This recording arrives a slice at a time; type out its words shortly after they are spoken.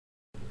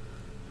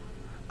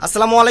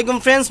আসসালামু আলাইকুম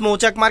ফ্রেন্ডস,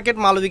 মৌচাক মার্কেট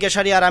মালবিকা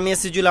শাড়ি আর আমি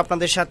সিজুল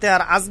আপনাদের সাথে।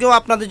 আর আজকেও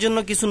আপনাদের জন্য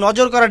কিছু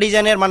নজর করা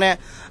ডিজাইনের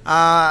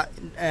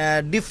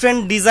ডিফারেন্ট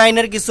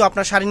ডিজাইনের কিছু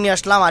আপনার শাড়ি নিয়ে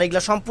আসলাম। আর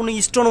এগুলো সম্পূর্ণ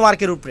স্টোন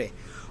ওয়ার্কের উপরে,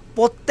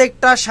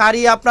 প্রত্যেকটা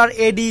শাড়ি আপনার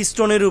এডি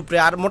স্টোনের উপরে।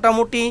 আর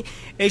মোটামুটি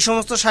এই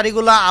সমস্ত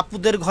শাড়িগুলো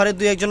আপুদের ঘরে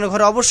দুই একজনের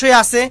ঘরে অবশ্যই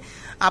আছে।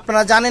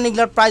 আপনারা জানেন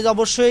এগুলোর প্রাইস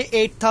অবশ্যই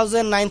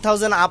 8,000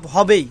 9,000 আপ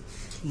হবেই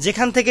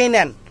যেখান থেকেই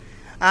নেন।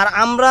 আর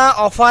আমরা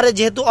অফারে,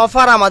 যেহেতু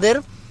অফার আমাদের,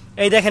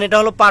 এই দেখেন এটা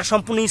হলো পার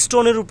সম্পূর্ণ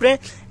স্টোনের উপরে,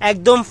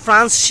 একদম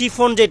ফ্রান্স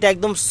শিফন, যেটা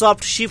একদম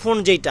সফট শিফন,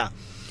 যেটা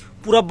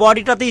পুরো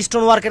বডিটাতে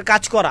স্টোন ওয়ার্কের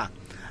কাজ করা।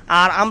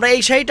 আর আমরা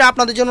এই শাড়িটা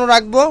আপনাদের জন্য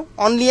রাখবো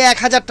অনলি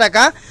 1,000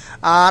 টাকা।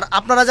 আর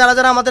আপনারা যারা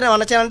যারা আমাদের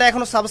চ্যানেলটা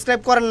এখনও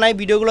সাবস্ক্রাইব করেন নাই,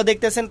 ভিডিওগুলো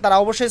দেখতেছেন, তারা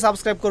অবশ্যই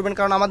সাবস্ক্রাইব করবেন,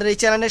 কারণ আমাদের এই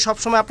চ্যানেলে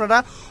সবসময় আপনারা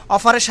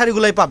অফারের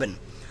শাড়িগুলোই পাবেন।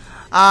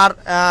 আর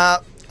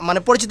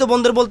পরিচিত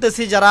বন্ধুদের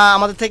বলতেছি, যারা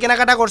আমাদের থেকে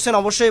কেনাকাটা করছেন,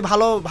 অবশ্যই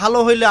ভালো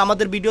হইলে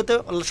আমাদের ভিডিওতে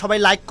সবাই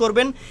লাইক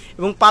করবেন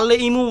এবং পারলে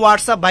ইমো,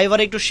 হোয়াটসঅ্যাপ,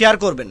 ভাইবারে একটু শেয়ার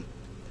করবেন।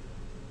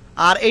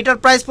 আর এইটার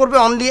প্রাইস পড়বে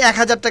অনলি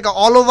 1,000 টাকা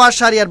অল ওভার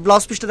শাড়ি। আর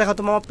ব্লাউজ পিসটা দেখাও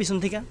তো মামা,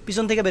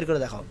 পিছন থেকে বের করে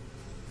দেখাও।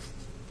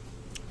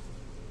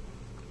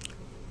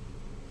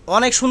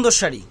 অনেক সুন্দর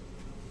শাড়ি,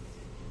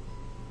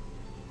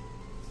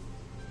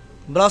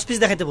 ব্লাউজ পিস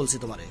দেখাইতে বলছি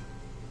তোমারে।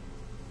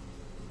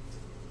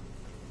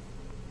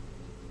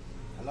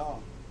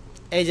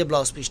 এই যে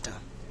ব্লাউজ পিসটা,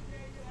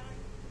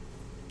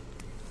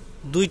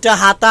 দুইটা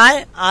হাতায়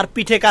আর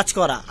পিঠে কাজ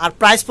করা। আর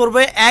প্রাইস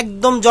পড়বে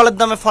একদম জলের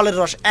দামে ফলের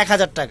রস,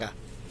 1,000 টাকা।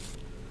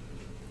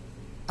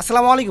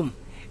 আসসালামু আলাইকুম।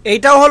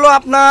 এইটাও হলো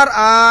আপনার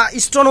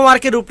স্টোন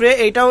ওয়ার্কের উপরে,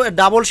 এইটাও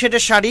ডাবল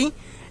শেডের শাড়ি,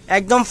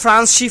 একদম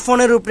ফ্রান্স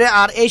শিফনের উপরে।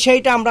 আর এই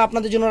শাড়িটা আমরা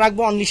আপনাদের জন্য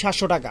রাখবো অনলি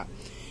 700 টাকা,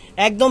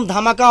 একদম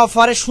ধামাকা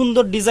অফারে।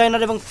 সুন্দর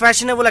ডিজাইনার এবং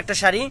ফ্যাশনেবল একটা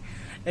শাড়ি।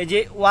 এই যে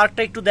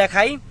ওয়ার্কটা একটু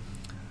দেখাই,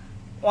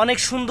 অনেক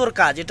সুন্দর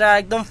কাজ। এটা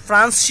একদম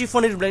ফ্রান্স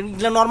শিফনের উপরে,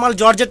 এগুলো নর্মাল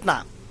জর্জেট না।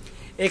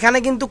 এখানে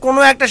কিন্তু কোনো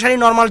একটা শাড়ি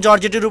নর্মাল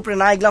জর্জেটের উপরে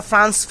না, এগুলা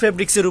ফ্রান্স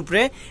ফেব্রিক্সের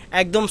উপরে,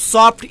 একদম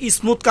সফট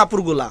স্মুথ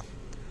কাপড়গুলা।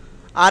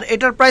 আর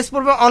এটার প্রাইস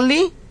পড়বে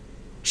অনলি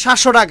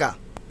 700 টাকা।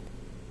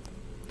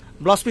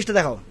 ব্লাউজ পিসটা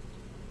দেখাও।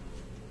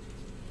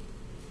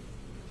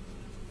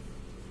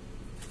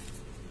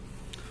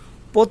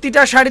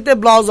 প্রতিটা শাড়িতে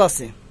ব্লাউজ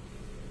আছে।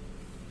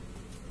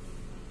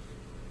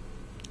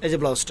 এই যে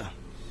ব্লাউজটা,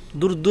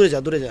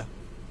 দূরে যা।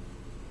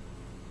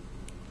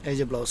 এই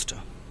যে ব্লাউজটা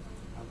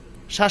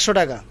 700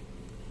 টাকা।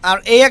 আর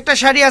এই একটা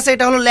শাড়ি আছে,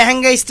 এটা হলো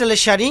লেহেঙ্গা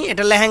স্টাইলের শাড়ি।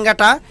 এটা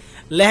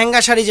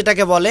লেহেঙ্গা শাড়ি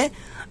যেটাকে বলে।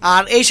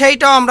 আর এই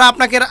শাড়িটাও আমরা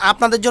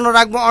আপনাদের জন্য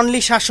রাখবো অনলি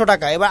 700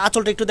 টাকা। এবার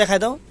আঁচলটা একটু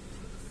দেখায় দাও।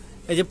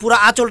 এই যে পুরো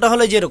আঁচলটা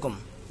হলো যেরকম,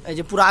 এই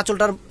যে পুরো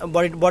আঁচলটার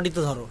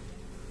বডিতে ধরো,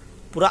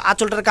 পুরো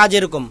আঁচলটার কাজ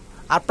এরকম।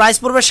 আর প্রাইস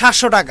পড়বে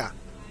 700 টাকা।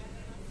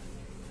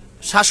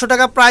 700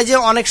 টাকা প্রাইজে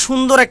অনেক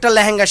সুন্দর একটা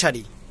লেহেঙ্গা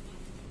শাড়ি।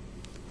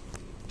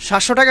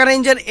 700 টাকা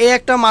রেঞ্জের এই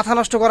একটা মাথা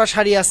নষ্ট করা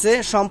শাড়ি আছে,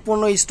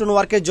 সম্পূর্ণ স্টোন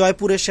ওয়ার্কের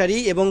জয়পুরের শাড়ি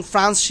এবং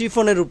ফ্রান্স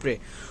শিফনের উপরে,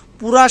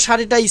 পুরা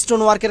শাড়িটা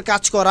স্টোন ওয়ার্কের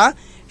কাজ করা।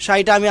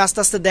 শাড়িটা আমি আস্তে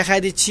আস্তে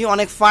দেখাই দিচ্ছি।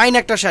 অনেক ফাইন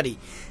একটা শাড়ি,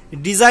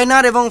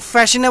 ডিজাইনার এবং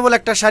ফ্যাশনেবল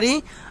একটা শাড়ি।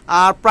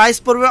 আর প্রাইস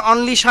পড়বে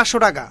অনলি 700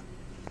 টাকা।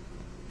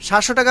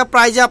 700 টাকা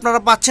প্রাইজে আপনারা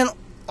পাচ্ছেন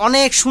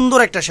অনেক সুন্দর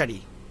একটা শাড়ি,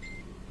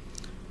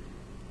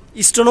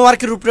 স্টোন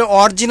ওয়ার্কের উপরে,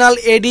 অরিজিনাল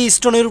এডি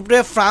স্টোনের উপরে,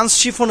 ফ্রান্স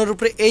শিফনের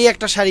উপরে এই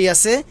একটা শাড়ি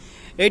আছে।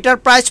 এটার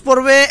প্রাইস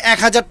পড়বে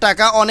 1,000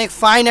 টাকা। অনেক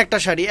ফাইন একটা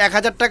শাড়ি,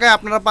 1,000 টাকায়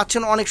আপনারা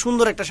পাচ্ছেন অনেক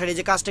সুন্দর একটা শাড়ি।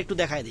 যে কাজটা একটু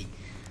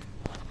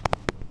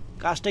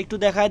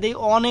দেখায় দিই,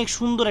 অনেক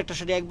সুন্দর একটা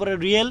শাড়ি, একবারে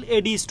রিয়েল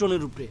এডি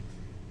স্টোনের উপরে,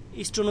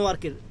 স্টোন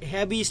ওয়ার্কের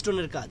হেভি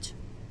স্টোনের কাজ।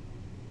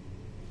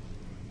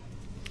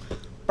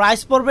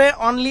 প্রাইস পড়বে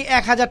অনলি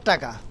 1,000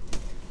 টাকা।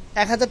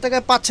 1,000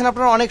 টাকায় পাচ্ছেন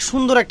আপনারা অনেক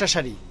সুন্দর একটা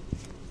শাড়ি।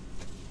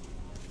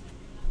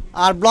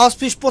 আর ব্লাউজ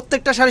পিস,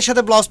 প্রত্যেকটা শাড়ির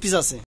সাথে ব্লাউজ পিস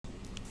আছে।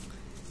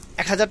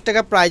 1,000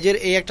 টাকা প্রাইজের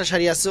এই একটা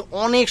শাড়ি আছে,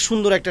 অনেক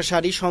সুন্দর একটা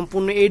শাড়ি,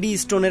 সম্পূর্ণ এডি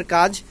স্টোনের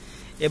কাজ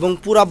এবং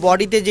পুরা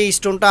বডিতে যে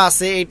স্টোনটা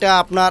আছে এটা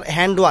আপনার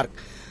হ্যান্ডওয়ার্ক,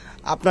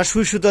 আপনার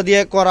সুই সুতা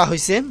দিয়ে করা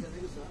হয়েছে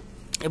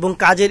এবং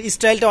কাজের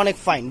স্টাইলটা অনেক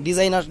ফাইন,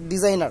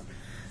 ডিজাইনার।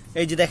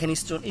 এই যে দেখেন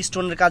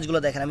স্টোনের কাজগুলো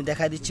দেখেন, আমি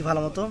দেখাই দিচ্ছি ভালো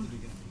মতো।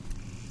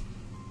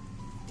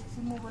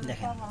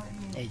 দেখেন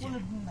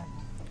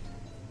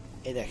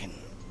এই দেখেন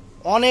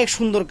অনেক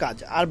সুন্দর কাজ।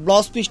 আর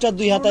ব্লাউজ পিসটা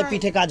 2 হাতায়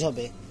পিঠে কাজ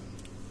হবে,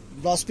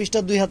 ব্লাউজ পিসটা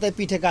 2 হাতায়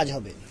পিঠে কাজ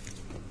হবে।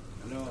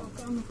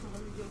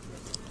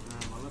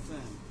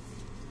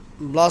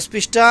 ব্লাউজ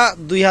পিসটা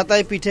 2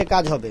 হাতায় পিঠে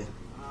কাজ হবে।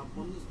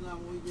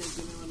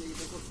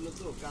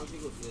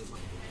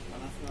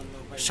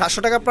 700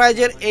 টাকা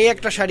প্রাইজের এই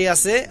একটা শাড়ি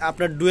আছে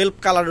আপনার ডুয়েল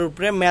কালারের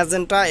উপরে,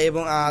 ম্যাজেন্টা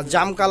এবং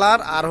জাম কালার,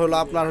 আর হলো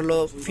আপনার হলো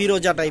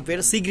ফিরোজা টাইপের,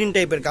 সি গ্রিন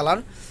টাইপের কালার।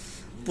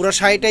 পুরো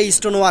শাড়িটাই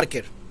স্টোন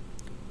ওয়ার্কের,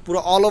 পুরো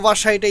অল ওভার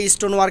শাড়িটা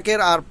স্টোন ওয়ার্কের।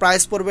 আর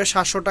প্রাইস পড়বে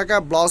 700 টাকা।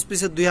 ব্লাউজ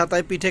পিসের 2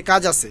 হাতায় পিঠে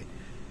কাজ আছে।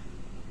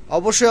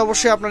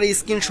 অবশ্যই আপনারা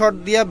স্ক্রিনশট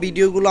দিয়ে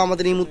ভিডিওগুলো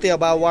আমাদের ইমোতে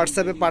বা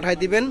হোয়াটসঅ্যাপে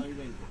পাঠিয়ে দিবেন।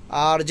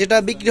 আর যেটা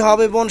বিক্রি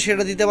হবে বোন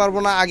সেটা দিতে পারবো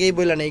না, আগেই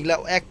বললেন। এগুলা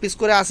এক পিস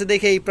করে আছে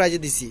দেখে এই প্রাইজে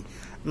দিছি,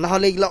 না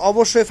হলে এগুলো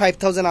অবশ্যই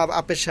 5,000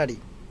 আপের শাড়ি।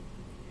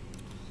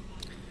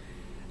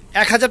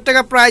 1,000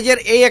 টাকা প্রাইজের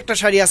এই একটা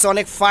শাড়ি আছে,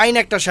 অনেক ফাইন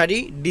একটা শাড়ি,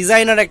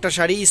 ডিজাইনার একটা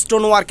শাড়ি,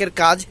 স্টোন ওয়ার্কের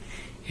কাজ,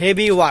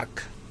 হেভি ওয়ার্ক।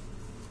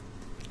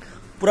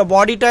 পুরো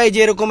বডিটা এই যে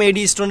এরকম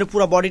এডি স্টোনের,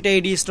 পুরো বডিটা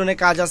এডি স্টোনের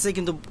কাজ আছে,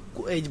 কিন্তু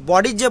এই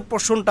বডির যে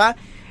পোর্শনটা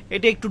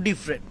এটা একটু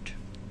ডিফারেন্ট,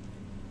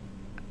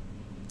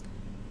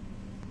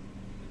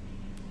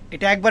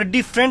 এটা একবার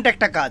ডিফারেন্ট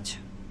একটা কাজ,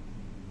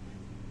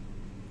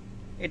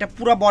 এটা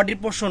পুরো বডির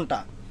পোর্শনটা।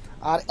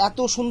 আর এত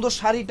সুন্দর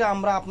শাড়িটা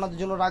আমরা আপনাদের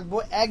জন্য রাখবো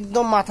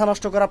একদম মাথা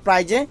নষ্ট করা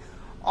প্রাইজে,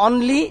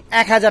 অনলি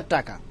 1000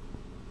 টাকা।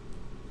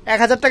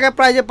 1000 টাকা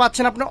প্রাইজে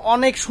পাচ্ছেন আপনি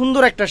অনেক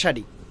সুন্দর একটা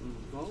শাড়ি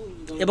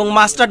এবং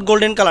মাস্টার্ড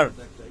গোল্ডেন কালার।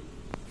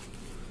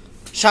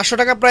 700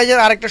 টাকা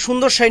প্রাইজের আরেকটা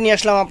সুন্দর শাড়ি নিয়ে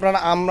আসলাম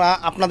আমরা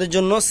আপনাদের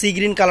জন্য, সি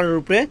গ্রিন কালারের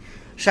উপরে।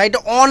 শাড়িটা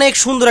অনেক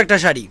সুন্দর একটা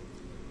শাড়ি,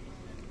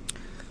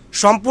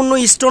 সম্পূর্ণ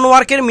স্টোন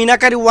ওয়ার্কের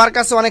মিনাকারি ওয়ার্ক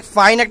আছে, অনেক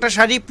ফাইন একটা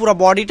শাড়ি। পুরো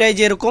বডিটাই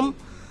যে এরকম,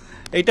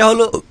 এটা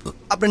হলো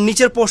আপনার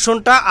নিচের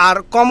পোর্শনটা, আর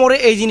কোমরে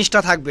এই জিনিসটা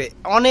থাকবে।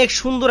 অনেক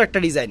সুন্দর একটা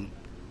ডিজাইন,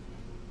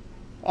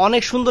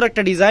 অনেক সুন্দর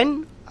একটা ডিজাইন।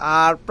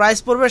 আর প্রাইস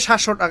পড়বে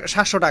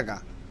 700 টাকা।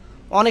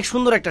 অনেক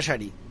সুন্দর একটা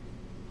শাড়ি।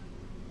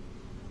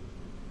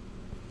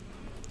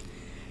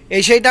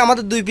 এই শাড়িটা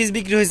আমাদের 2 পিস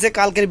বিক্রি হয়েছে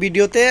কালকের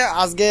ভিডিওতে,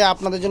 আজকে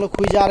আপনাদের জন্য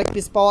খুঁজে আরেক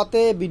পিস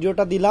পাওয়াতে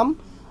ভিডিওটা দিলাম।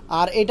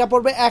 আর এটা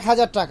পড়বে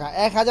 1000 টাকা।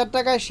 1000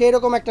 টাকায় সেই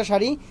রকম একটা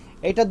শাড়ি,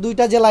 এটা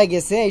 2টা জেলায়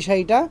গেছে এই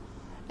শাড়িটা।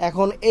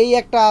 এখন এই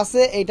একটা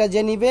আছে, এইটা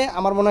যে নিবে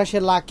আমার মনে হয় সে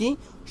লাকি।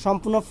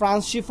 সম্পূর্ণ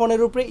ফ্রান্স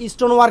শিফনের উপরে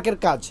স্টোন ওয়ার্কের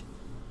কাজ,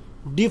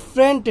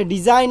 ডিফারেন্ট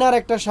ডিজাইনার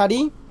একটা শাড়ি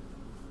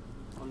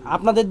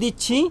আপনাদের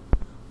দিচ্ছি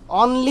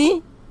অনলি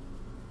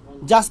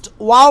জাস্ট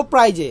ওয়াও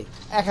প্রাইজে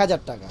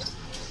 1000 টাকা।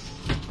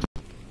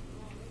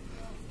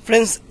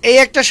 ফ্রেন্ডস, এই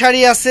একটা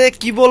শাড়ি আছে,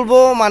 কি বলবো,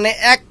 মানে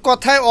এক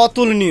কথায়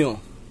অতুলনীয়।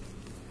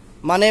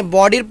 মানে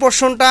বডির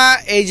পোর্শনটা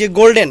এই যে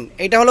গোল্ডেন,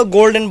 এটা হলো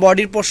গোল্ডেন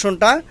বডির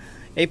পোর্শনটা,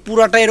 এই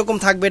পুরাটা এরকম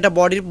থাকবে, এটা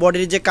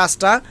বডির যে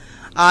কাজটা।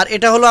 আর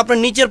এটা হলো আপনার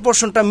নিচের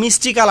পোর্শনটা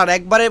মিষ্টি কালার,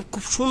 একবারে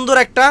খুব সুন্দর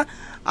একটা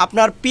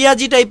আপনার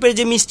পেঁয়াজি টাইপের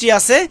যে মিষ্টি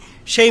আছে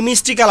সেই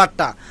মিষ্টি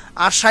কালারটা।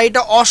 আর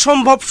শাড়িটা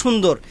অসম্ভব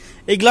সুন্দর।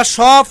 এগুলা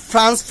সব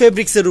ফ্রান্স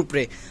ফেব্রিক্সের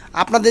উপরে।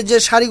 আপনাদের যে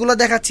শাড়িগুলো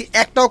দেখাচ্ছি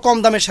একটাও কম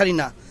দামের শাড়ি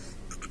না,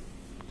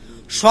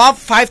 সব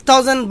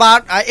 5000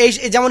 বাট। এই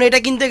যেমন এটা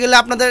কিনতে গেলে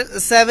আপনাদের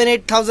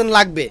 7-8,000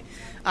 লাগবে,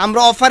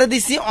 আমরা অফারে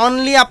দিছি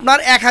অনলি আপনার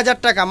 1000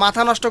 টাকা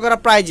মাথা নষ্ট করা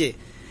প্রাইজে।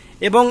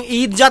 এবং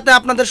ঈদ যাতে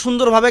আপনাদের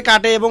সুন্দরভাবে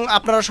কাটে এবং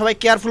আপনারা সবাই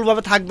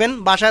কেয়ারফুলভাবে থাকবেন,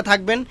 বাসায়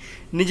থাকবেন,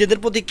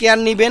 নিজেদের প্রতি কেয়ার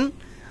নেবেন,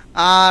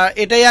 আর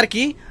এটাই আর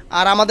কি।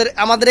 আর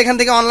আমাদের এখান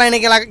থেকে অনলাইনে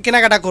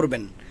কেনাকাটা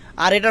করবেন।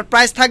 আর এটার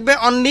প্রাইস থাকবে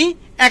অনলি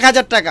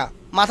 1000 টাকা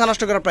মাথা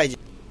নষ্ট করা প্রাইজে।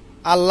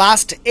 আর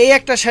লাস্ট এই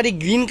একটা শাড়ি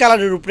গ্রিন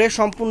কালারের উপরে,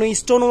 সম্পূর্ণ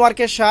স্টোন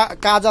ওয়ার্কের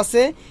কাজ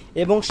আছে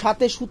এবং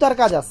সাথে সুতার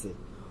কাজ আছে,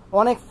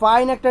 অনেক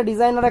ফাইন একটা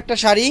ডিজাইনার একটা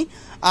শাড়ি।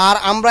 আর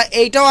আমরা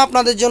এইটাও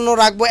আপনাদের জন্য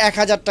রাখবো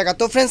 1000 টাকা।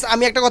 তো ফ্রেন্ডস,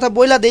 আমি একটা কথা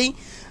বইলা দেই,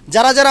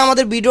 যারা যারা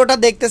আমাদের ভিডিওটা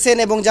দেখতেছেন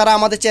এবং যারা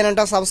আমাদের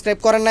চ্যানেলটা সাবস্ক্রাইব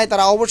করেন নাই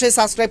তারা অবশ্যই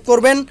সাবস্ক্রাইব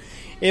করবেন।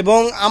 এবং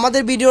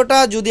আমাদের ভিডিওটা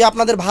যদি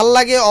আপনাদের ভাল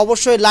লাগে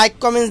অবশ্যই লাইক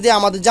কমেন্টস দিয়ে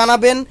আমাদের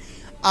জানাবেন।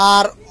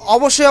 আর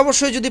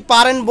অবশ্যই যদি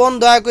পারেন বোন,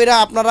 দয়া করে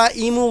আপনারা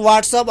ইমো,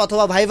 হোয়াটসঅ্যাপ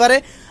অথবা ভাইবারে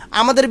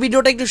আমাদের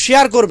ভিডিওটা একটু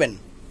শেয়ার করবেন।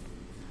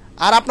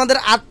 আর আপনাদের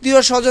আত্মীয়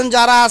স্বজন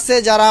যারা আছে,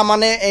 যারা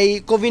মানে এই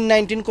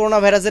কোভিড-19 করোনা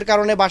ভাইরাসের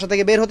কারণে বাসা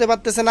থেকে বের হতে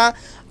পারতেছে না,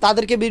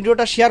 তাদেরকে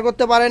ভিডিওটা শেয়ার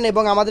করতে পারেন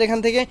এবং আমাদের এখান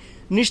থেকে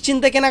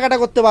নিশ্চিন্তে কেনাকাটা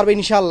করতে পারবে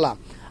ইনশাল্লাহ।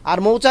 আর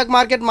মৌচাক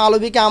মার্কেট,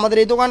 মালবিকা আমাদের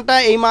এই দোকানটা,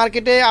 এই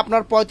মার্কেটে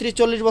আপনার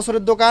 35-40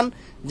 বছরের দোকান।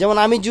 যেমন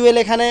আমি জুয়েল,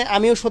 এখানে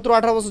আমিও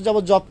 17-18 বছর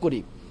যাবত জব করি।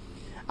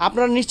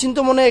 আপনারা নিশ্চিন্ত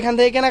মনে এখান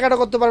থেকে কেনাকাটা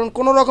করতে পারবেন,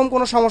 কোনো রকম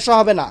কোনো সমস্যা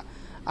হবে না।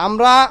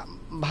 আমরা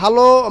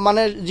ভালো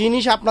মানে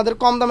জিনিস আপনাদের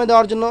কম দামে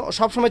দেওয়ার জন্য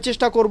সবসময়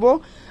চেষ্টা করব।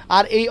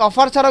 আর এই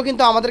অফার ছাড়াও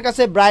কিন্তু আমাদের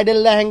কাছে ব্রাইডাল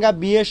লেহেঙ্গা,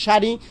 বিয়ের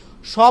শাড়ি,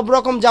 সব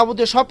রকম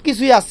যাবতীয় সব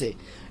কিছুই আছে।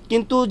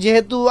 কিন্তু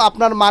যেহেতু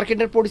আপনার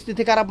মার্কেটের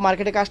পরিস্থিতি খারাপ,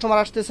 মার্কেটে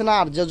কাস্টমার আসতেছে না,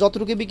 আর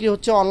যতটুকু বিক্রি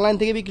হচ্ছে অনলাইন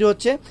থেকে বিক্রি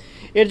হচ্ছে,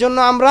 এর জন্য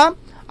আমরা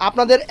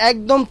আপনাদের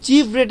একদম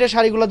চিপ রেটে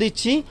শাড়িগুলো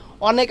দিচ্ছি।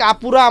 অনেক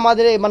আপুরা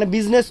আমাদের মানে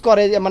বিজনেস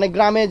করে, মানে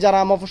গ্রামে যারা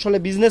মফস্বলে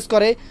বিজনেস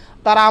করে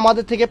তারা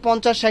আমাদের থেকে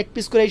 50-60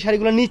 পিস করে এই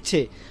শাড়িগুলো নিচ্ছে।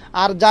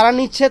 আর যারা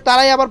নিচ্ছে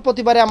তারাই আবার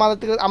প্রতিবারে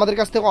আমাদের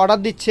কাছ থেকে অর্ডার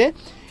দিচ্ছে।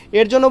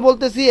 এর জন্য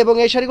বলতেছি, এবং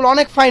এই শাড়িগুলো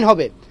অনেক ফাইন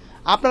হবে।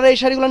 আপনারা এই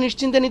শাড়িগুলো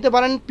নিশ্চিন্তে নিতে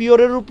পারেন,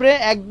 পিওরের উপরে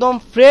একদম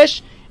ফ্রেশ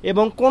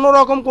এবং কোনো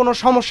রকম কোনো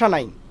সমস্যা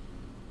নাই।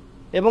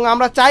 এবং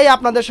আমরা চাই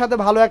আপনাদের সাথে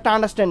ভালো একটা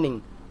আন্ডারস্ট্যান্ডিং।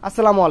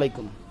 আসসালামু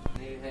আলাইকুম।